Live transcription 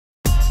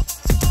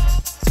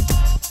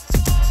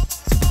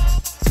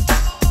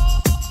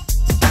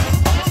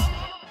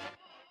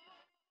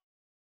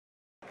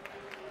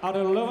at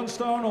 11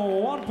 stone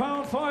or 1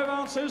 pound 5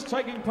 ounces,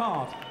 taking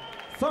part.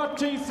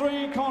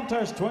 33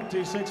 contests,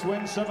 26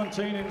 wins,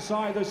 17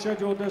 inside the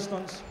scheduled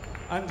distance,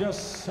 and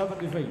just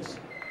 70 feet.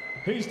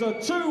 He's the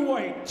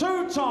two-weight,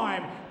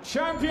 two-time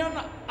champion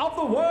of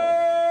the world,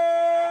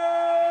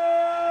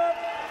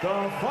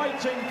 the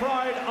fighting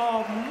pride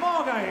of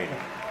Margate,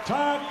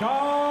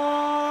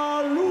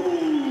 Takaloo.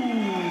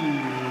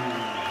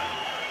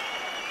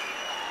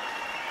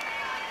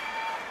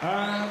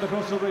 And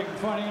across the ring,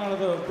 fighting out of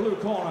the blue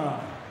corner,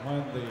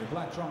 when the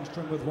black trunks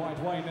trimmed with white,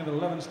 weighing in at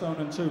 11 stone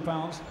and 2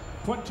 pounds,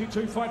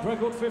 22 fight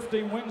record,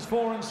 15 wins,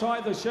 4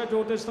 inside the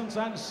scheduled distance,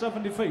 and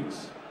 70 feet.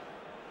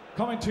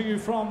 Coming to you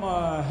from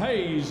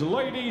Hayes,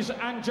 ladies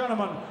and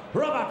gentlemen,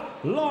 Robert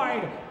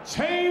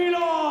Lloyd-Taylor.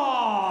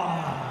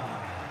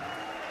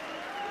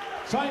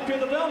 Taking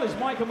the bell is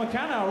Michael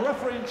McCann. Our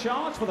referee in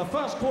charge for the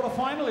first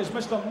quarter-final is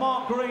Mr.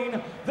 Mark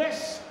Green.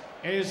 This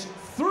is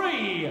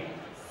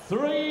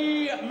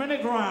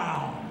 3-minute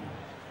round.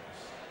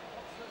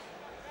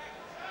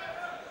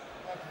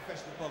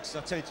 Professional boxers,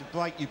 I tend to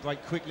break, you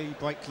break quickly, you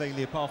break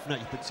cleanly. Apart from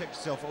that, you protect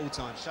yourself at all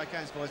times. Shake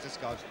hands, boys, let's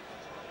go.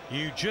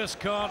 You just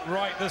can't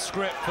write the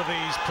script for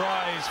these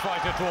prize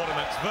fighter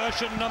tournaments.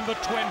 Version number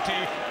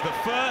 20, the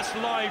first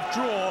live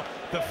draw,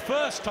 the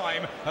first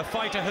time a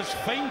fighter has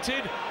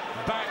fainted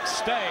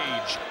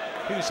backstage.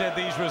 Who said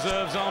these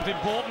reserves aren't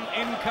important?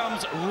 In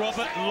comes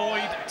Robert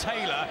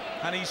Lloyd-Taylor,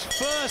 and he's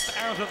first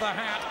out of the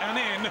hat and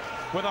in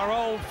with our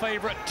old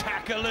favourite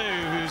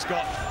Takaloo, who's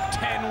got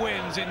 10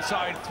 wins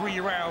inside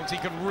 3 rounds. He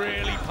can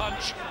really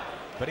punch,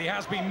 but he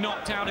has been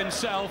knocked out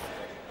himself.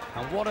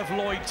 And what of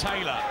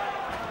Lloyd-Taylor?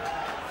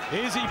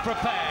 Is he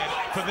prepared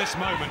for this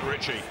moment,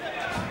 Richie?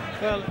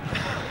 Well,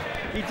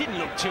 he didn't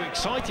look too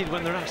excited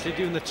when they're actually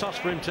doing the toss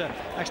for him to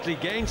actually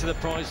get into the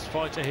prize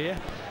fighter here.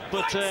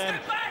 But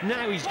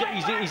now he's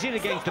in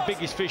against the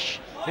biggest fish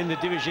in the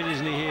division,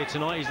 isn't he, here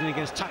tonight? He's in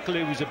against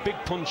Takaloo, who's a big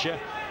puncher.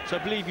 So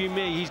believe you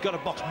me, he's got to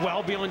box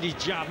well behind his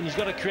jab, and he's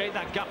got to create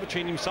that gap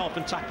between himself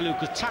and Takaloo,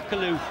 because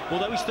Takaloo,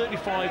 although he's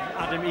 35,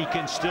 Adam, he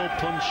can still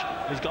punch.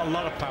 He's got a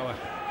lot of power.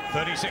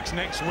 36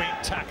 next week,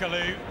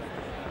 Takaloo,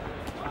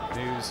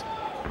 who's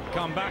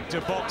come back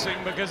to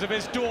boxing because of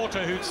his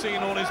daughter, who'd seen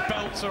all his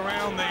belts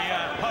around the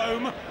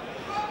home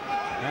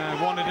and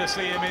wanted to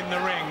see him in the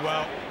ring.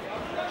 Well,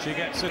 she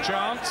gets a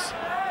chance.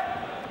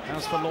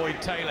 As for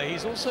Lloyd-Taylor,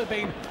 he's also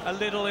been a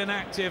little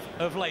inactive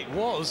of late.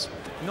 Was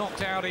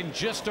knocked out in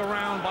just a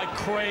round by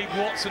Craig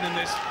Watson in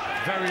this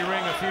very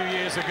ring a few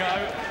years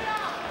ago.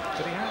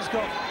 But he has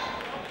got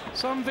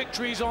some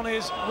victories on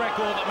his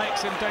record that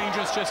makes him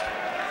dangerous, just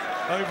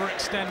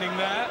overextending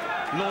there.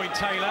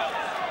 Lloyd-Taylor.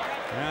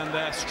 And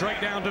they're straight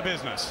down to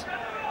business.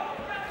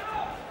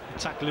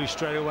 Takaloo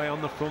straight away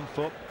on the front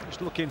foot,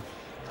 just looking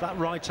for that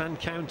right-hand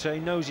counter. He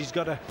knows he's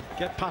got to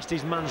get past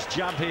his man's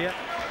jab here.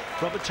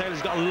 Robert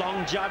Taylor's got a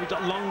long jab, he's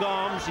got long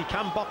arms, he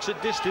can box at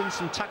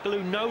distance, and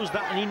Takaloo knows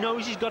that, and he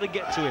knows he's got to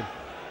get to him.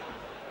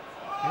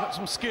 He's got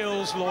some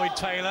skills,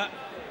 Lloyd-Taylor,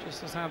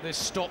 just has had this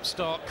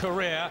stop-start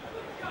career.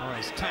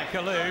 Whereas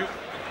Takaloo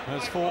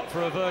has fought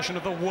for a version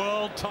of the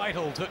world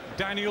title, took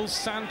Daniel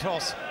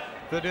Santos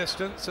the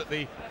distance at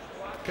the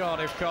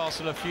Cardiff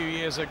Castle a few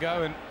years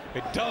ago, and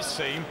it does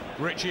seem,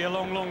 Richie, a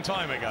long, long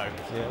time ago.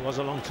 Yeah, it was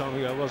a long time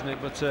ago, wasn't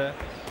it? But and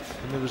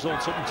the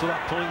results up until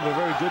that point were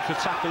very good for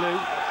Takaloo.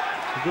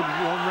 A good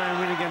one-round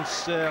win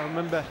against, I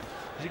remember,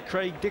 was it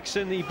Craig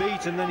Dixon he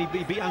beat, and then he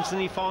beat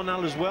Anthony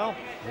Farnell as well.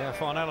 Yeah,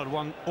 Farnell had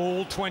won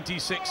all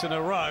 26 in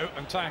a row,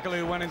 and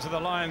Takaloo went into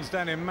the Lions'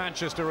 Den in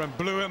Manchester and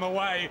blew him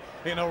away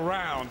in a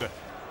round.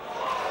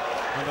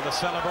 Remember the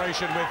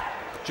celebration with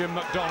Jim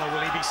McDonnell.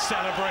 Will he be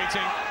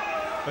celebrating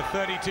the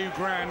 32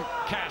 grand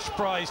cash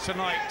prize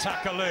tonight?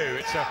 Takaloo,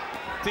 it's a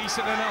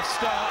decent enough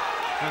start,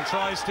 and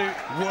tries to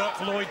work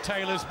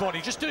Lloyd-Taylor's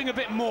body, just doing a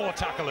bit more,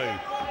 Takaloo.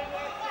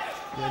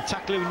 Yeah, and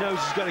Takaloo knows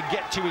he's got to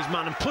get to his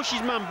man and push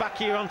his man back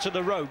here onto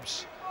the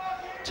ropes.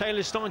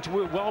 Taylor's starting to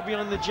work well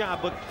behind the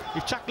jab, but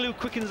if Takaloo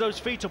quickens those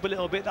feet up a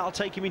little bit, that'll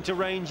take him into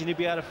range and he'll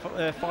be able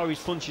to fire his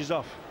punches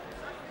off.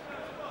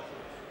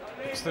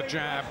 It's the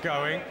jab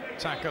going,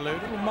 Takaloo,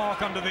 little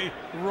mark under the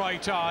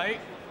right eye.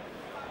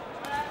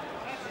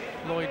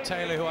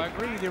 Lloyd-Taylor, who I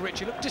agree with you,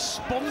 Richie, looked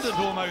despondent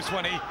almost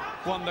when he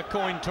won the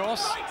coin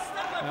toss.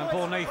 And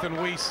poor Nathan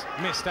Weiss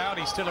missed out.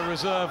 He's still a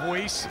reserve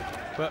Weiss.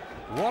 But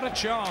what a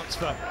chance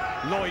for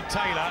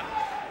Lloyd-Taylor.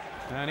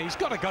 And he's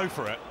got to go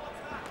for it.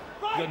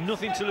 He's got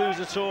nothing to lose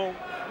at all.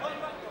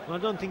 And I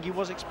don't think he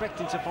was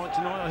expecting to fight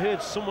tonight. I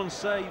heard someone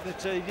say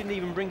that he didn't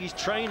even bring his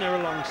trainer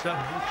along, so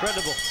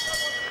incredible.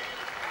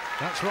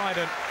 That's right,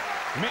 and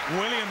Mick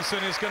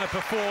Williamson is going to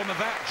perform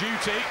that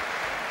duty.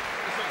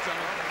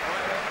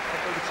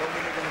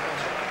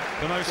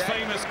 The most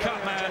famous cut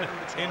man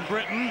in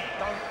Britain.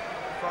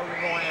 Well,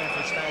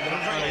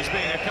 he's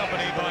being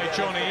accompanied by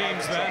Johnny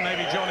Eames there.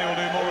 Maybe Johnny will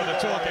do more of the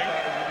talking.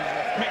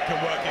 Mick can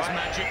work his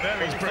magic there.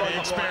 He's pretty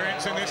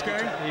experienced in this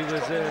game. He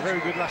was very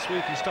good last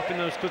week in stopping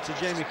those cuts of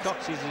Jamie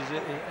Cox. He's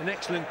an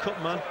excellent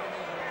cut man,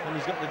 and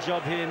he's got the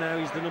job here now.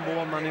 He's the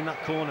 #1 man in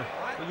that corner.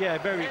 But yeah,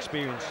 very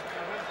experienced.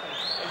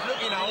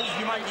 you know,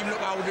 you make him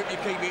look older if you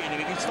keep hitting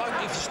him. If you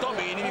stop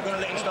hitting him, you're going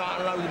to let him start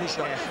unloading his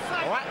shots.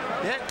 All right?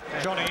 Yeah?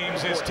 Johnny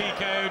Eames is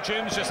Tico.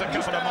 Jim's just a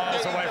couple of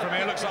miles away from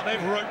here. Looks like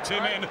they've roped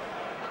him in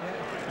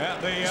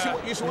at the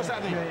you see what's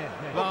happening?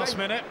 last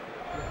minute.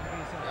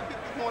 A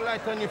bit more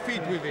light on your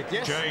feet with it,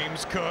 yes?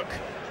 James Cook,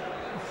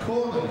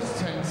 Corners,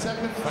 10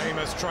 seconds.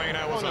 famous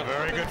trainer, was a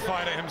very good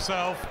fighter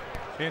himself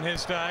in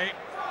his day.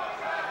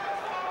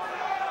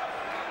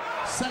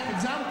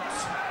 Seconds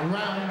out,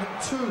 round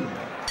 2.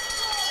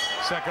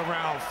 Second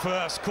round,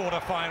 first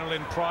quarter-final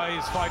in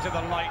Prizefighter,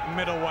 the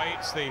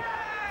light-middleweights, the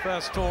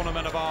first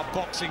tournament of our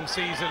boxing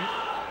season.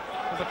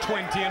 The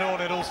 20 in all,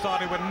 it all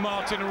started when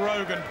Martin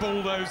Rogan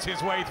bulldozed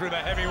his way through the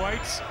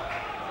heavyweights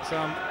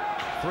some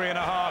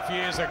 3.5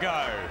 years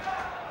ago.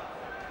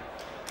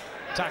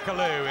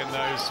 Takaloo in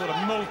those sort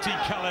of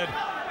multicoloured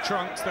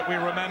trunks that we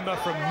remember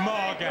from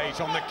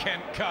Margate on the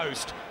Kent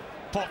coast.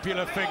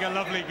 Popular figure,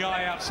 lovely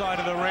guy outside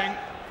of the ring.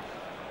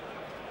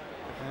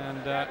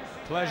 And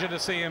pleasure to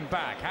see him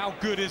back. How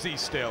good is he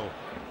still?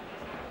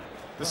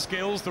 The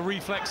skills, the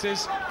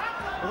reflexes.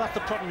 Well, that's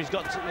the problem he's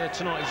got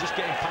tonight. He's just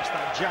getting past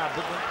that jab.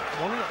 But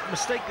one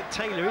mistake that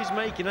Taylor is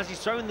making as he's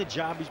throwing the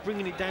jab, he's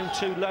bringing it down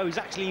too low. He's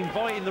actually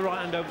inviting the right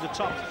hand over the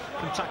top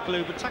from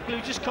Takaloo. But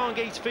Takaloo just can't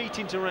get his feet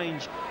into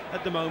range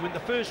at the moment. The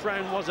first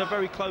round was a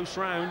very close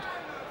round.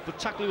 But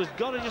Takaloo has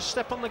got to just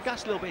step on the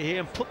gas a little bit here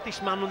and put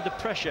this man under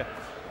pressure.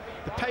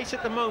 The pace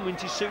at the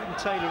moment is suiting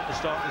Taylor at the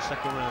start of the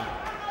second round.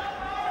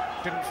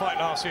 Didn't fight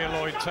last year,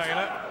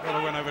 Lloyd-Taylor.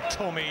 Got a win over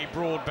Tommy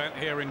Broadbent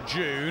here in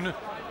June.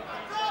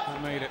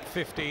 And made it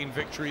 15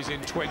 victories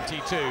in 22.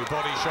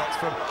 Body shots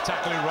from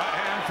Takaloo, right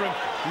hand from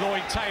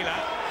Lloyd-Taylor.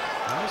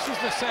 And this was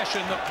the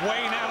session that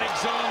Wayne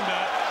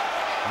Alexander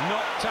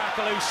knocked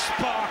Takaloo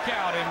spark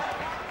out in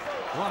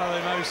one of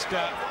the most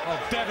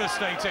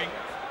devastating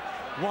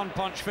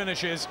one-punch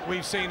finishes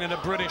we've seen in a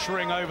British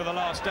ring over the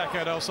last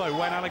decade or so.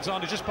 Wayne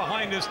Alexander just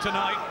behind us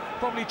tonight,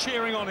 probably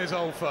cheering on his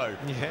old foe.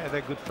 Yeah,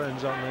 they're good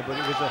friends, aren't they? But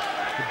it was a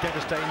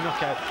devastating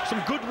knockout.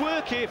 Some good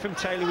work here from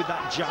Taylor with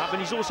that jab,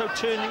 and he's also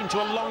turned it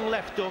into a long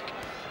left hook,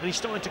 and he's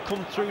starting to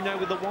come through now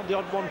with the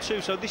odd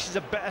 1-2. So this is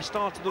a better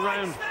start of the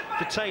round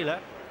for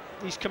Taylor.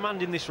 He's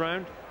commanding this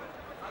round.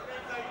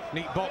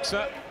 Neat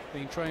boxer,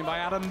 been trained by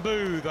Adam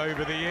Booth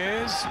over the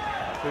years.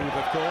 Booth,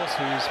 of course,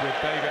 who's with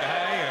David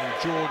Hay and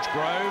George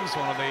Groves,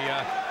 one of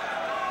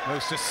the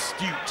most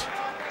astute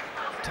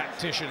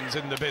tacticians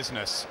in the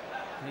business.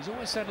 And he's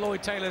always said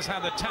Lloyd-Taylor's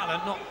had the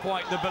talent, not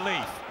quite the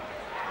belief.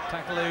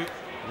 Takaloo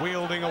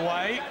wielding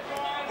away.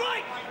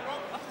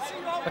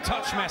 A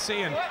touch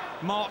messy, and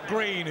Mark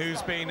Green,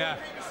 who's been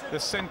the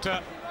centre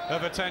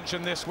of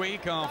attention this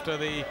week after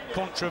the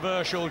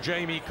controversial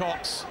Jamie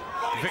Cox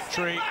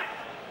victory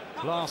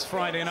last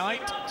Friday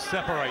night,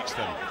 separates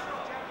them.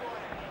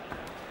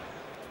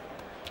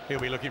 He'll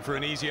be looking for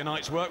an easier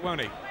night's work,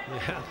 won't he?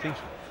 Yeah, I think,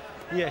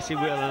 yes, he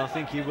will, and I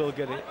think he will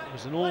get it. It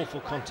was an awful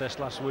contest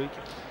last week.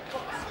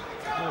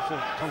 Awful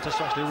contest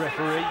to actually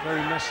referee,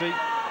 very messy.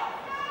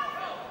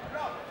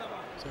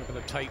 So a bit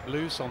of tape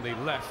loose on the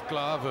left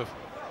glove of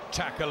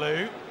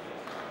Takaloo.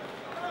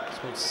 He's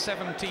got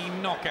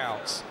 17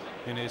 knockouts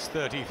in his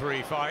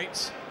 33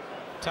 fights.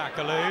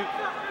 Takaloo.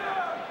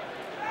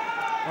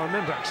 I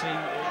remember actually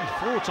he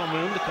fought on the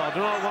undercard.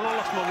 When I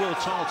lost my world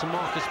title to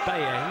Marcus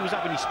Bayer, he was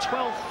having his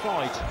 12th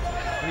fight,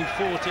 and he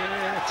fought in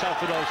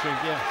Telford Oldstreet.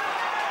 Yeah.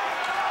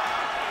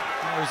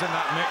 He was in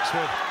that mix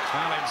with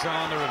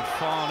Alexander and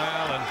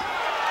Farnell and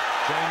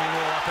Jamie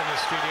Moore up in the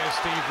studio,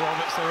 Steve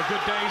Roberts. There are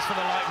good days for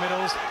the light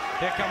middles.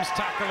 Here comes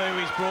Takaloo.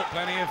 He's brought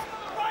plenty of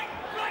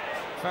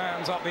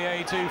fans up the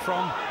A2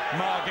 from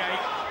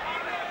Margate.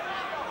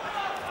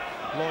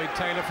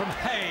 Lloyd-Taylor from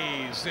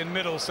Hayes in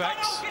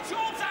Middlesex.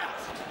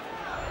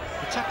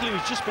 Takaloo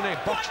has just been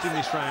outboxed in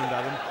this round,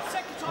 Adam.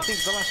 I think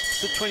the last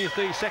 20 or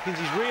 30 seconds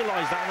he's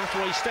realised that, and that's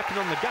why he's stepping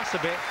on the gas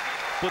a bit.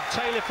 But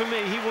Taylor, for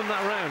me, he won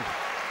that round.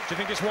 Do you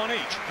think it's one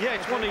each? Yeah,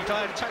 it's one each.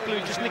 I had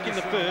Takaloo just nicking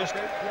the first,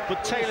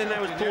 but Taylor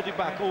now has pulled it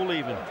back, all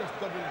even. Just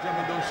double jab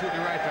and don't shoot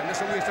the right hand.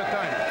 That's a waste of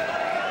time.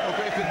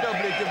 Okay, if you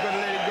double it, you've got to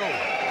let it go.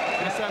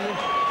 You understand me?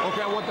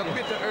 Okay, I want a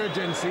bit of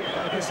urgency.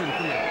 Listen to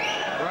me,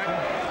 right?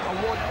 I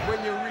want when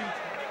you reach.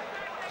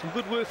 Some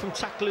good work from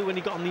Takaloo when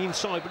he got on the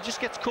inside, but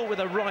just gets caught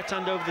with a right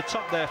hand over the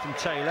top there from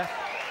Taylor.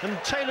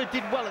 And Taylor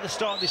did well at the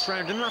start of this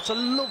round, and that's a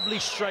lovely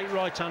straight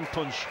right hand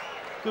punch.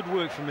 Good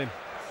work from him.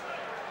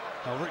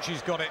 Well,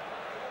 Richie's got it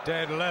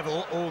dead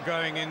level, all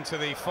going into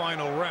the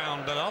final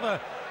round, but other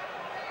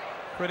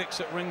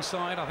critics at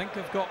ringside, I think,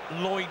 have got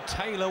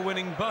Lloyd-Taylor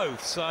winning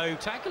both, so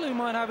Takaloo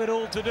might have it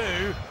all to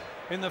do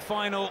in the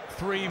final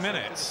 3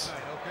 minutes.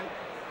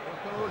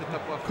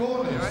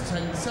 Corners,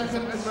 10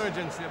 seconds.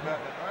 Emergency about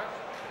it,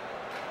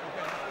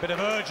 right? Bit of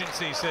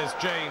urgency, says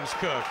James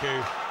Cook,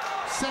 who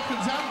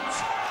Seconds out,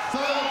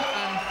 third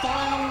and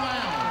final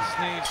round.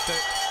 needs to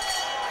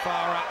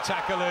fire at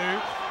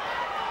Takaloo.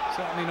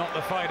 Certainly not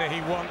the fighter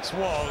he once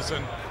was,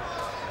 and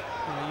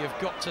you've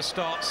got to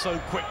start so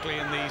quickly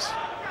in these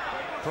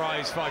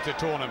prize-fighter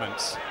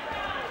tournaments.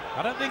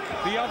 I don't think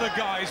the other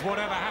guys,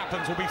 whatever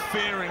happens, will be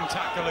fearing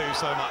Takaloo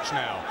so much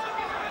now.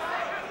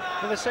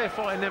 Well, they say a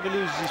fighter never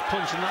loses his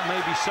punch, and that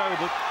may be so,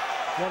 but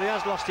what he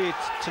has lost here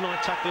tonight,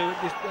 Takaloo,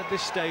 at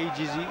this stage,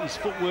 is his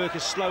footwork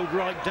has slowed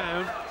right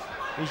down.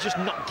 He's just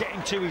not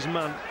getting to his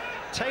man.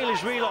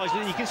 Taylor's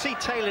realising it. You can see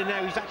Taylor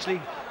now, he's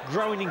actually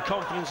growing in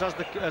confidence as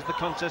the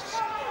contest's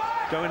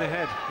going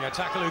ahead. Yeah,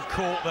 Takaloo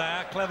caught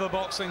there. Clever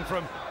boxing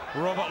from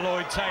Robert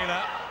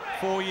Lloyd-Taylor.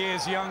 4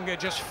 years younger,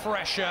 just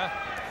fresher.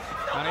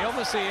 And he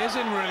obviously is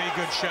in really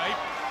good shape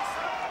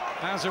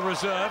as a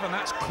reserve, and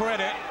that's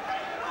credit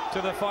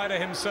to the fighter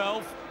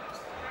himself.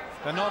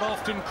 They're not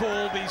often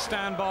called, these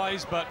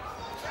standbys, but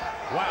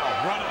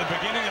wow, right at the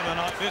beginning of the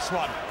night, this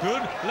one.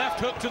 Good left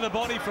hook to the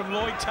body from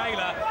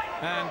Lloyd-Taylor,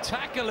 and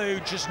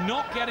Takaloo just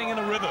not getting in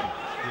a rhythm.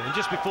 Yeah, and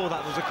just before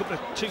that, there was a couple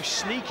of two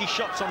sneaky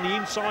shots on the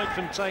inside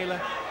from Taylor.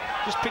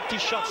 Just picked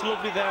his shots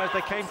lovely there as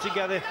they came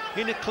together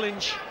in a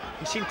clinch.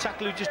 You've seen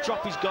Takaloo just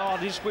drop his guard,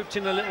 he's whipped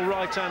in a little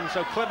right hand,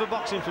 so clever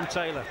boxing from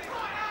Taylor.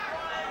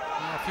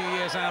 A few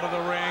years out of the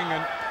ring,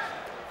 and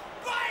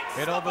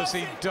it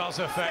obviously does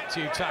affect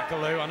you,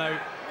 Takaloo. I know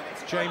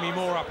Jamie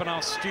Moore up in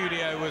our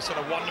studio was sort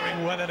of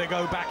wondering whether to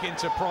go back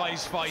into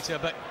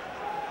Prizefighter, but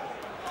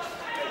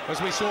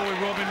as we saw with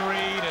Robin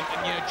Reed and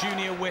you know,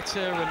 Junior Witter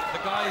and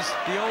the guys,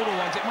 the older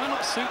ones, it might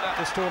not suit that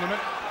this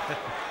tournament.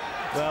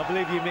 Well,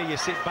 believe you me, you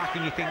sit back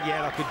and you think,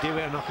 yeah, I could do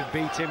it and I could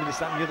beat him and this,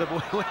 that and the other,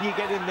 but when you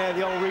get in there,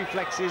 the old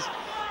reflexes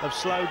have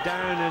slowed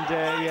down, and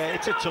yeah,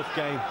 it's a tough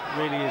game, it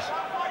really is.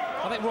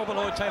 I think Robert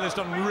Lloyd-Taylor's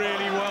done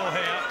really well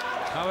here,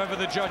 however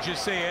the judges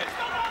see it,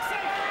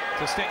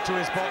 to stick to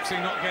his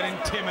boxing, not get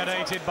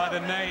intimidated by the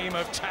name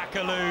of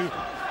Takaloo,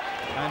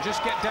 and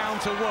just get down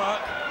to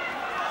work.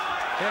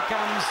 Here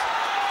comes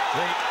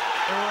the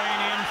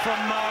Iranian from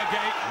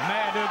Margate,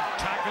 Mehrdad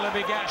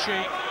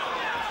Takalabigashi.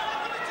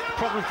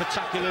 The problem for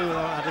Takaloo,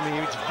 Adam,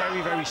 here, it's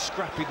very, very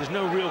scrappy. There's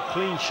no real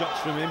clean shots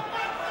from him.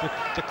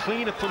 The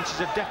cleaner punches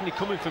are definitely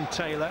coming from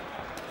Taylor,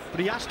 but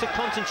he has to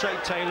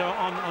concentrate, Taylor,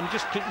 on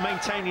just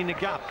maintaining the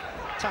gap.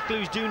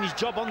 Takaloo's doing his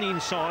job on the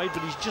inside,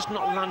 but he's just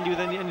not landing with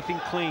anything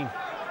clean.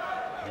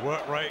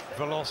 Work rate,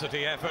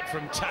 velocity, effort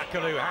from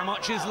Takaloo. How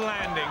much is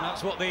landing?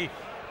 That's what the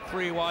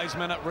three wise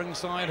men at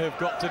ringside have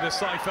got to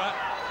decipher.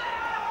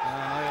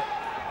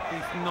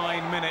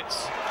 9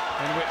 minutes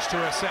in which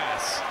to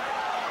assess.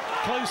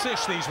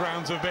 Close-ish these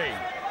rounds have been.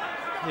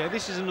 Yeah,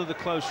 this is another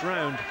close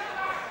round.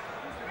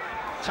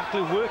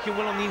 Takaloo working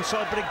well on the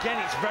inside, but again,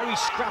 it's very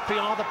scrappy.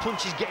 Are the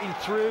punches getting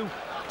through?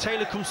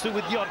 Taylor comes through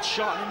with the odd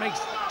shot, and it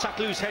makes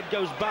Takaloo's head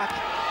goes back.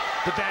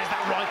 But there's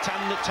that right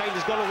hand that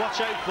Taylor's got to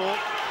watch out for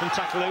from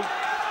Takaloo.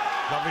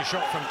 Lovely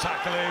shot from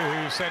Takaloo,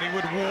 who said he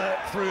would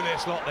walk through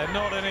this lot. They're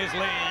not in his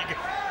league.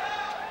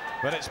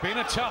 But it's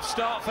been a tough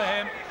start for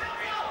him.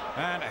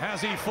 And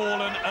has he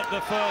fallen at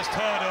the first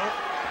hurdle,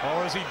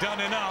 or has he done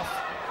enough?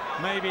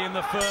 Maybe in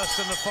the first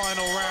and the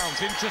final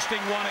rounds. Interesting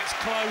one, it's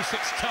close,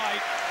 it's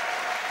tight.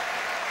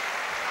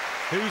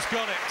 Who's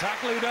got it?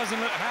 Takaloo doesn't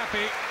look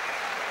happy.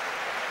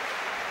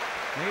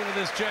 Neither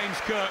does James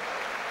Cook.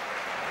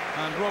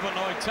 And Robert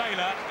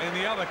Lloyd-Taylor in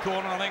the other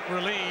corner, I think,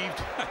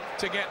 relieved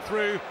to get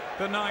through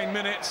the 9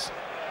 minutes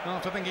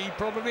after thinking he'd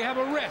probably have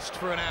a rest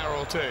for an hour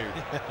or two.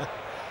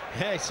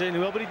 Yeah, certainly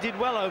will, but he did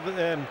well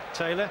over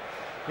Taylor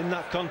in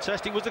that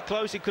contest. It was a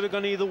close, it could have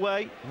gone either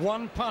way.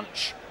 One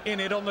punch in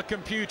it on the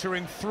computer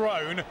in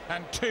thrown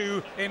and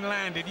 2 in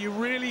landed. You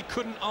really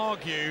couldn't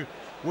argue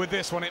with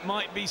this one. It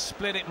might be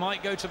split, it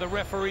might go to the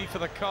referee for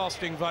the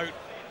casting vote.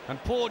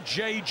 And poor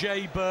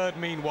JJ Bird,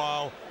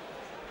 meanwhile,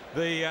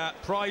 the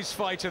prize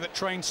fighter that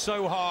trained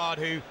so hard,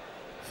 who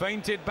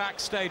fainted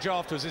backstage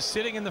afterwards, is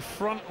sitting in the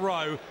front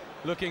row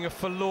looking a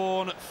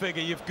forlorn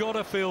figure. You've got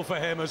to feel for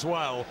him as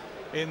well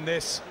in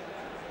this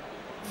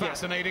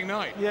fascinating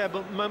night. Yeah,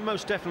 but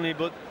most definitely,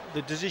 but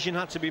the decision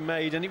had to be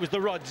made, and it was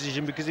the right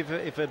decision, because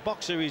if a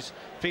boxer is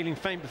feeling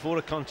faint before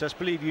a contest,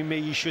 believe you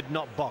me, he should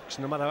not box.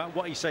 No matter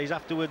what he says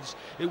afterwards,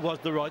 it was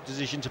the right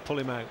decision to pull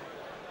him out.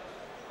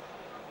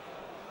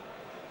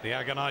 The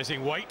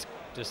agonising wait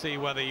to see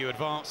whether you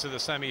advance to the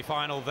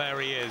semi-final. There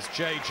he is,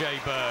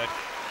 JJ Bird.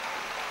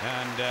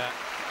 And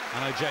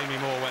I know Jamie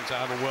Moore went to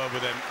have a word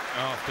with him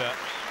after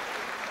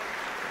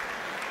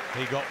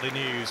he got the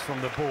news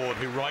from the board,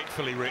 who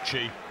rightfully,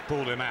 Richie,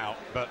 pulled him out.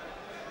 But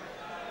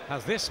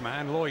has this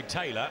man,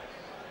 Lloyd-Taylor,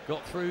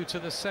 got through to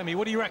the semi?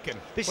 What do you reckon?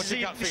 This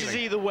is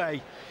either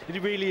way.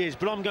 It really is,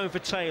 but I'm going for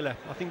Taylor.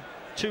 I think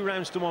 2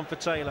 rounds to 1 for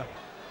Taylor.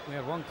 We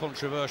had one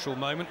controversial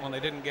moment when they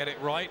didn't get it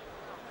right.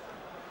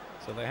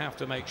 So they have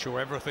to make sure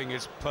everything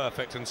is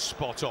perfect and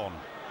spot on.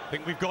 I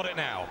think we've got it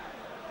now.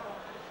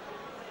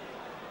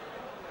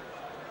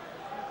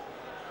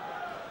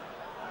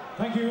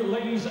 Thank you,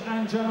 ladies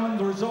and gentlemen.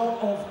 The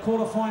result of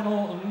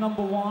quarterfinal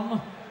number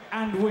 1,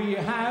 and we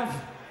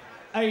have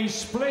a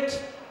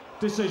split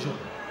decision.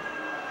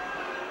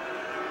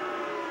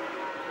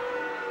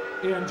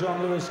 Ian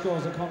John Lewis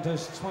scores the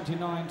contest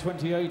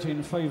 29-28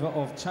 in favour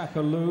of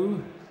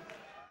Takaloo.